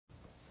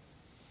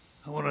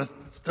I want to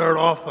start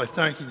off by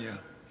thanking you.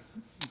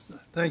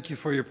 Thank you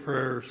for your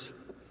prayers.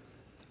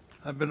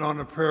 I've been on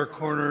the prayer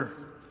corner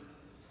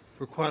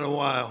for quite a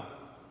while.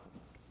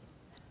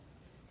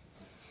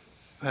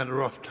 I've had a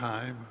rough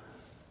time.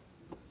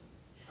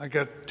 I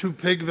got 2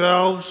 pig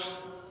valves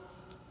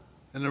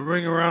and a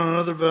ring around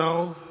another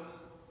valve.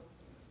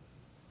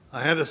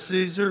 I had a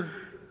seizure.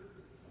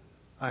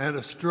 I had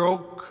a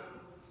stroke.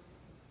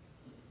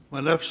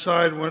 My left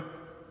side went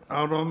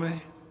out on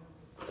me.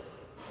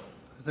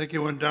 I think it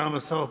went down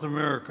to South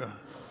America.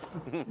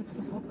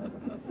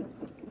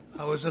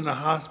 I was in the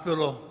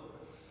hospital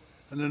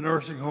in the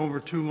nursing home for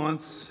 2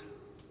 months.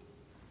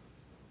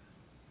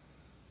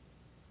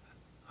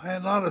 I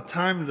had a lot of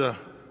time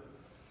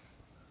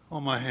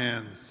on my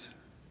hands.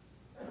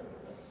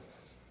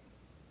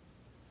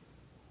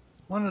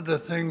 One of the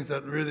things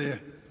that really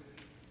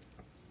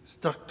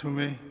stuck to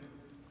me,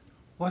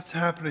 what's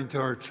happening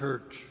to our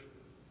church?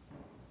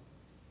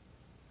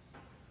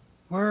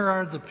 Where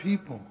are the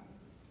people?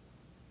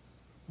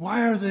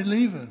 Why are they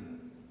leaving?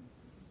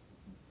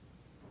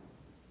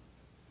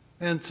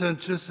 And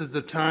since this is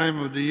the time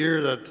of the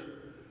year that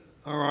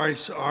our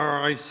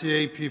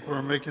ICA people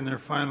are making their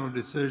final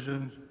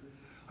decisions,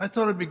 I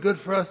thought it'd be good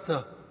for us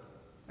to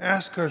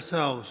ask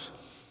ourselves,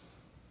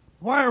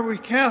 why are we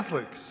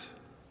Catholics?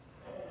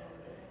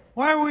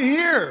 Why are we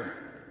here?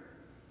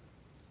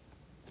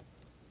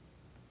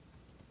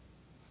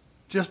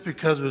 Just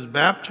because it was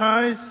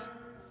baptized?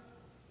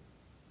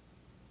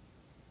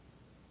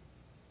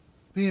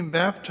 Being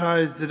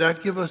baptized, did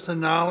that give us the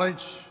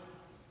knowledge,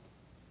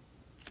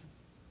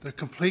 the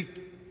complete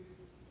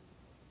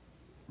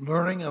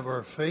learning of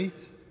our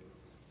faith?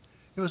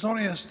 It was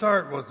only a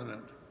start, wasn't it?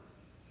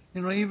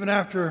 You know, even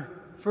after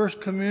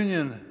First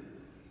Communion,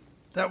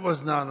 that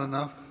was not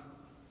enough.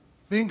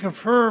 Being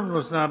confirmed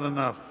was not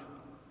enough.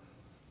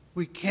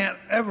 We can't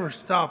ever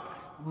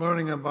stop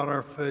learning about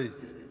our faith.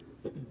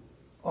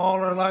 All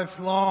our life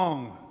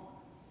long.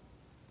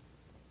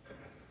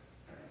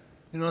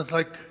 You know, it's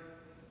like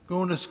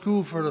going to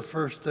school for the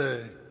first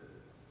day.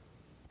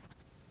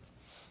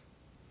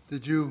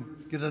 Did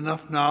you get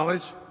enough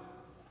knowledge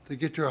to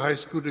get your high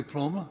school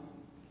diploma?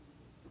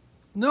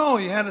 No,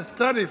 you had to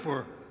study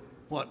for,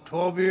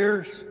 12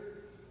 years?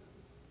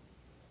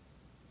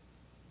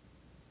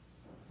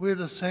 We're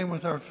the same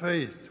with our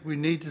faith. We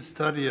need to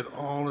study it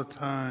all the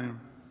time.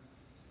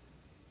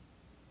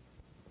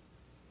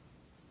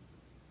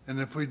 And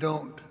if we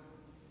don't,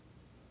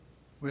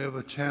 we have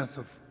a chance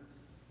of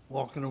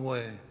walking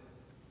away.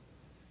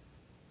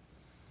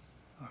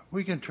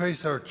 We can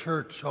trace our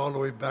church all the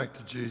way back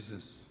to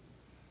Jesus.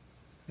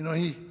 You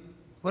know,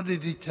 what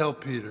did he tell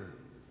Peter?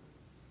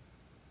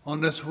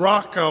 On this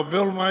rock I'll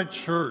build my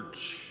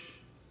church.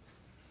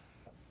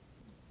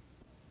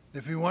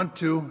 If you want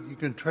to, you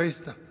can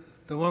trace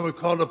the one we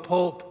call the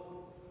Pope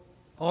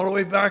all the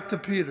way back to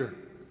Peter.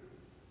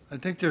 I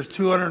think there's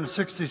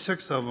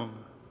 266 of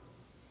them.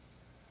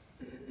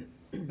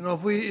 You know,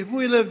 if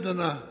we lived in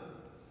the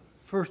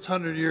first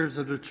 100 years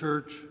of the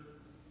church,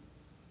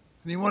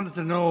 and you wanted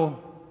to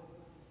know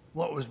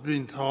what was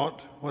being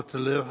taught, what to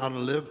live, how to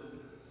live,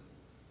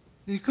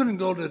 you couldn't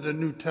go to the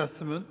New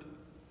Testament.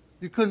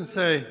 You couldn't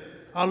say,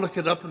 I'll look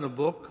it up in a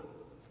book.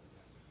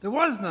 There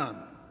was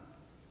none.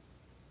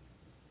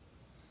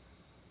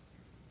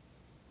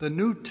 The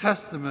New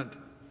Testament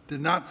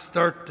did not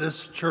start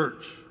this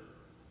church.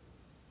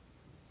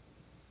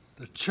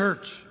 The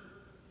church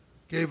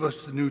gave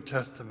us the New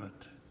Testament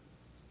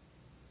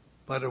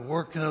by the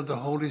working of the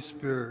Holy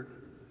Spirit.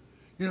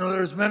 You know,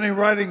 there's many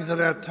writings at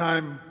that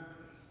time,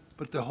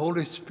 but the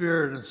Holy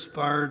Spirit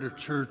inspired the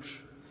church,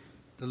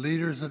 the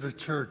leaders of the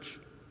church.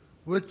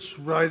 Which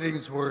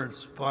writings were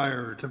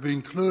inspired to be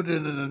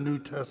included in the New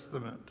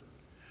Testament?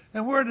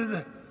 And where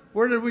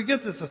did we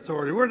get this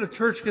authority? Where did the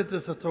church get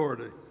this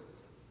authority?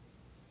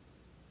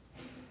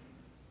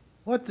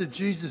 What did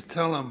Jesus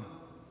tell them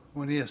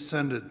when he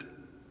ascended?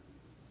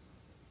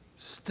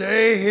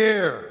 Stay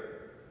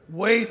here,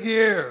 wait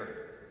here,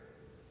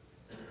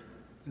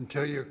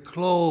 until you're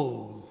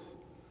clothed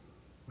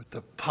with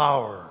the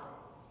power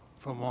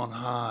from on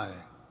high.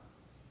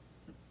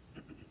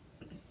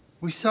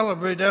 We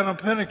celebrate that on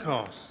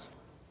Pentecost.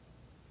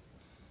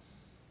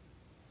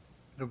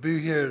 It'll be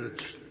here.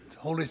 The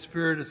Holy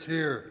Spirit is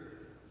here.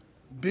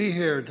 Be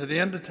here to the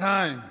end of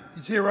time.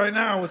 He's here right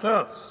now with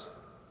us.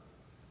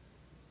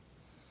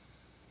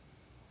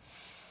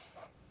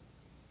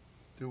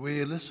 Do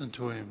we listen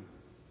to him?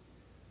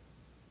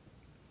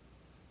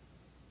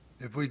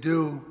 If we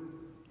do,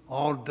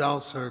 all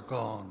doubts are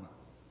gone.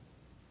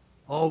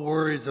 All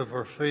worries of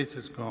our faith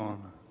is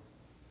gone.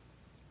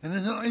 And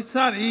it's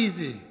not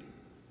easy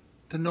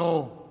to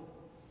know,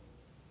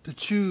 to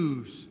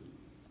choose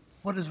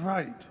what is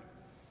right.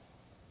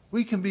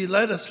 We can be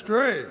led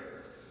astray.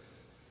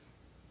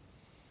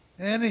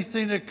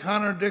 Anything that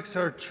contradicts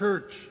our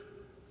church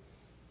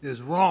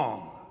is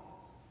wrong.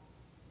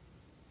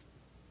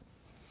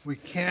 We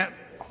can't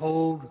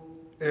hold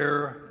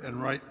error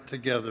and right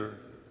together.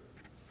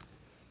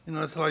 You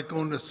know, it's like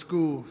going to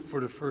school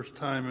for the first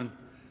time, and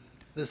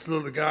this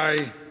little guy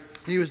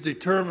he was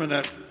determined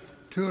that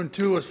 2 and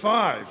 2 was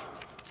 5.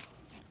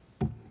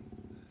 It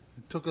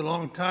took a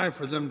long time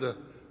for them to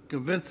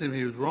convince him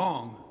he was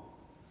wrong.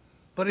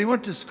 But he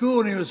went to school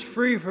and he was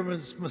free from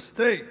his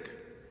mistake.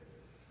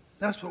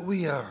 That's what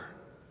we are.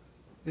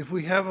 If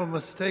we have a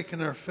mistake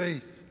in our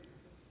faith,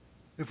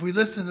 if we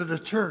listen to the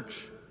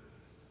church,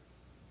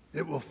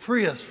 it will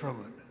free us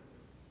from it.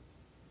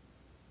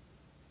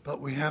 But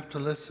we have to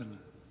listen.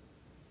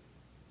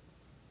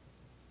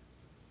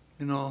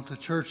 You know, the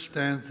church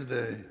stands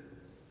today.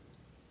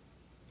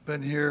 It's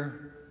been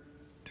here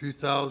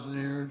 2,000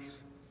 years.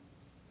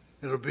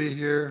 It'll be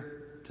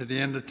here to the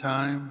end of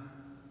time.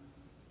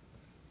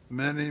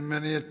 Many,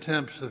 many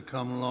attempts have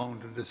come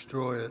along to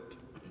destroy it.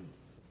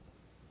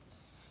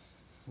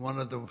 One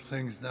of the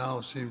things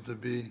now seems to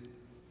be,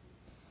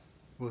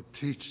 we'll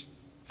teach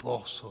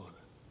falsehood.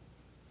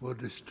 We'll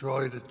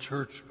destroy the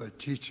church by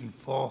teaching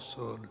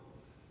falsehood.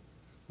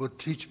 We'll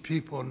teach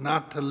people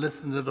not to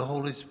listen to the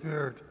Holy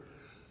Spirit,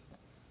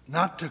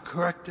 not to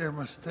correct their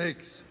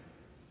mistakes.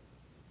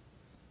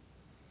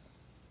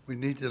 We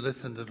need to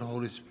listen to the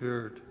Holy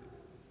Spirit.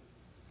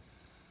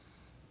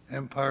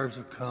 Empires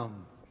have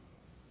come.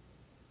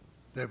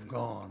 They've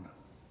gone.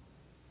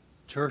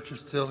 Church is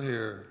still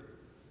here,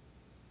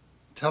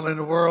 telling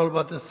the world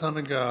about the Son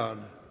of God.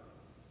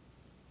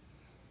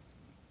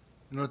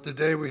 You know,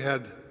 today we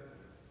had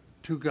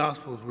 2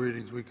 Gospels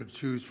readings we could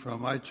choose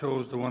from. I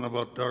chose the one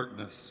about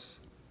darkness.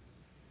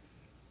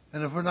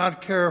 And if we're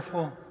not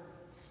careful,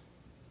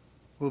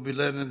 we'll be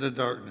led into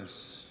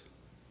darkness.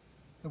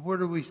 And where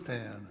do we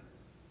stand?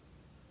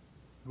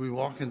 Do we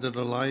walk into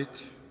the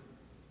light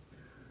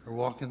or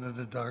walk into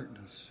the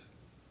darkness?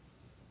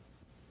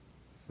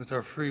 With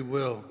our free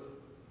will,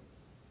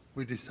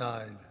 we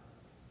decide.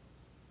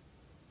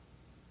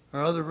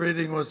 Our other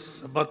reading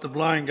was about the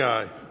blind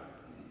guy.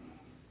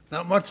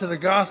 Not much of the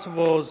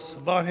gospel is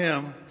about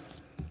him,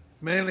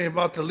 mainly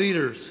about the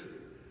leaders,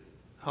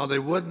 how they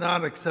would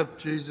not accept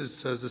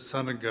Jesus as the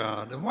Son of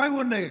God. And why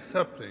wouldn't they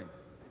accept him?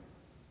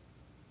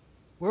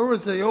 Where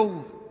was the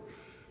Old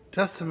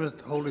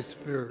Testament Holy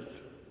Spirit?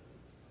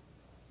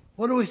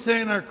 What do we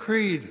say in our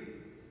creed?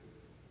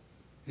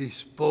 He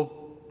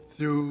spoke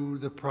through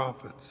the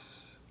prophets.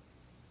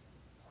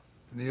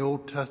 In the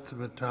Old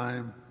Testament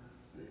time,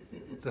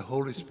 the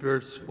Holy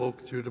Spirit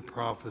spoke through the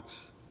prophets.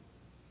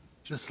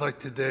 Just like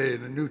today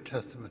in the New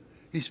Testament,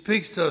 he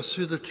speaks to us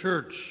through the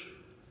church.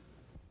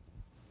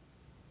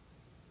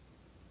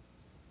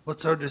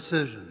 What's our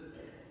decision?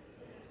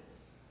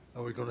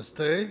 Are we going to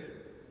stay?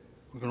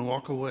 We're going to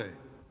walk away.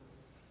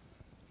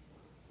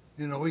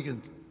 You know, we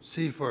can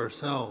see for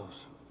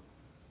ourselves.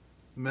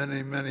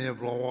 Many, many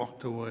have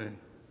walked away.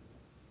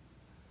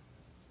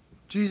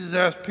 Jesus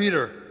asked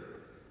Peter,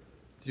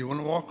 do you want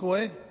to walk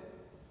away?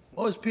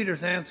 What was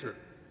Peter's answer?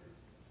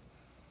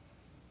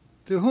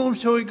 To whom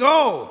shall we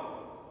go?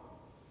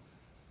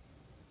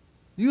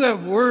 You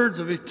have words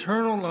of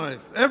eternal life,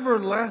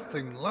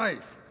 everlasting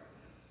life,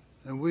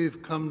 and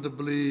we've come to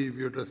believe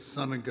you're the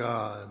Son of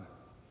God.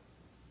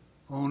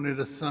 Only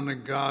the Son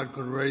of God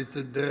could raise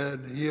the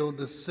dead, heal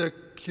the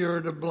sick,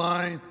 cure the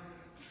blind,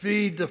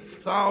 feed the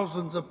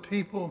thousands of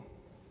people.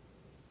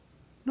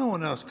 No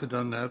one else could have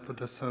done that but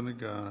the Son of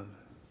God.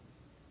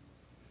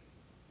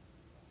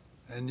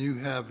 And you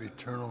have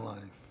eternal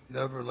life,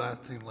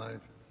 everlasting life.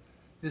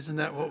 Isn't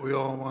that what we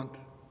all want?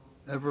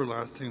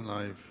 Everlasting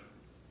life.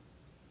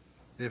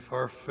 If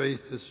our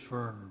faith is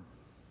firm,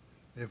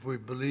 if we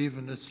believe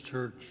in this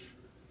church,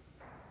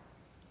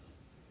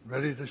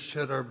 ready to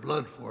shed our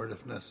blood for it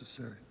if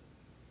necessary,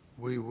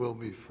 we will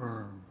be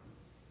firm.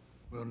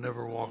 We'll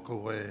never walk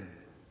away.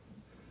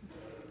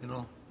 You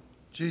know,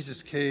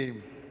 Jesus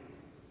came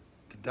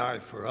to die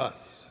for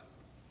us.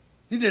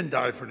 He didn't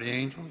die for the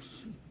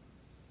angels.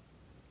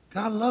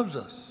 God loves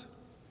us.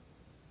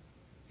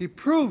 He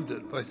proved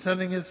it by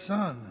sending his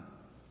Son.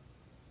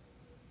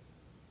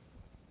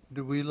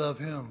 Do we love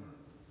him?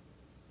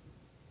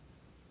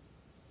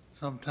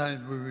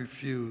 Sometimes we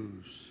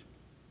refuse.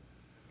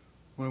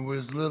 When we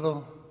was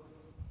little,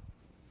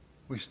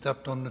 we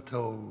stepped on the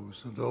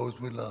toes of those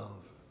we love.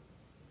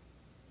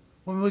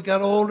 When we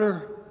got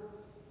older,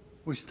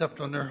 we stepped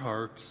on their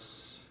hearts.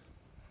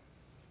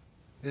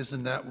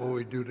 Isn't that what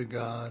we do to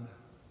God?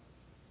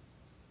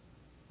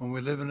 When we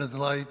live in his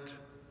light,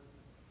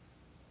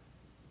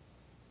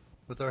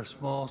 with our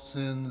small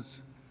sins,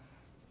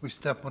 we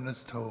step on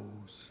his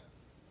toes.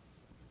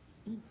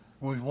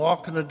 When we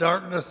walk in the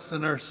darkness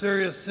in our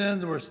serious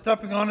sins, we're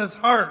stepping on his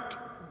heart.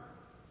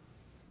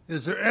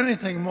 Is there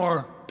anything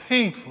more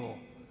painful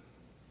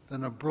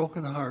than a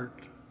broken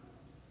heart?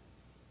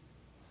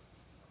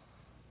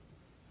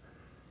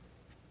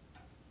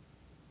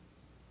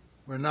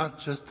 We're not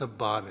just a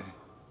body.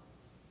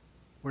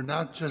 We're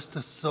not just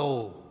a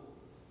soul.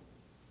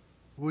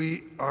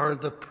 We are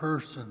the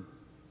person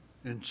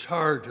in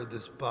charge of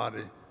this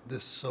body,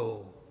 this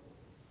soul.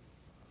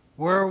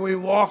 Where are we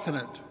walking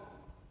it?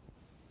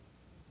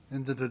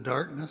 Into the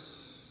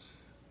darkness?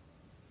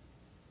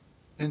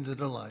 Into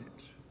the light?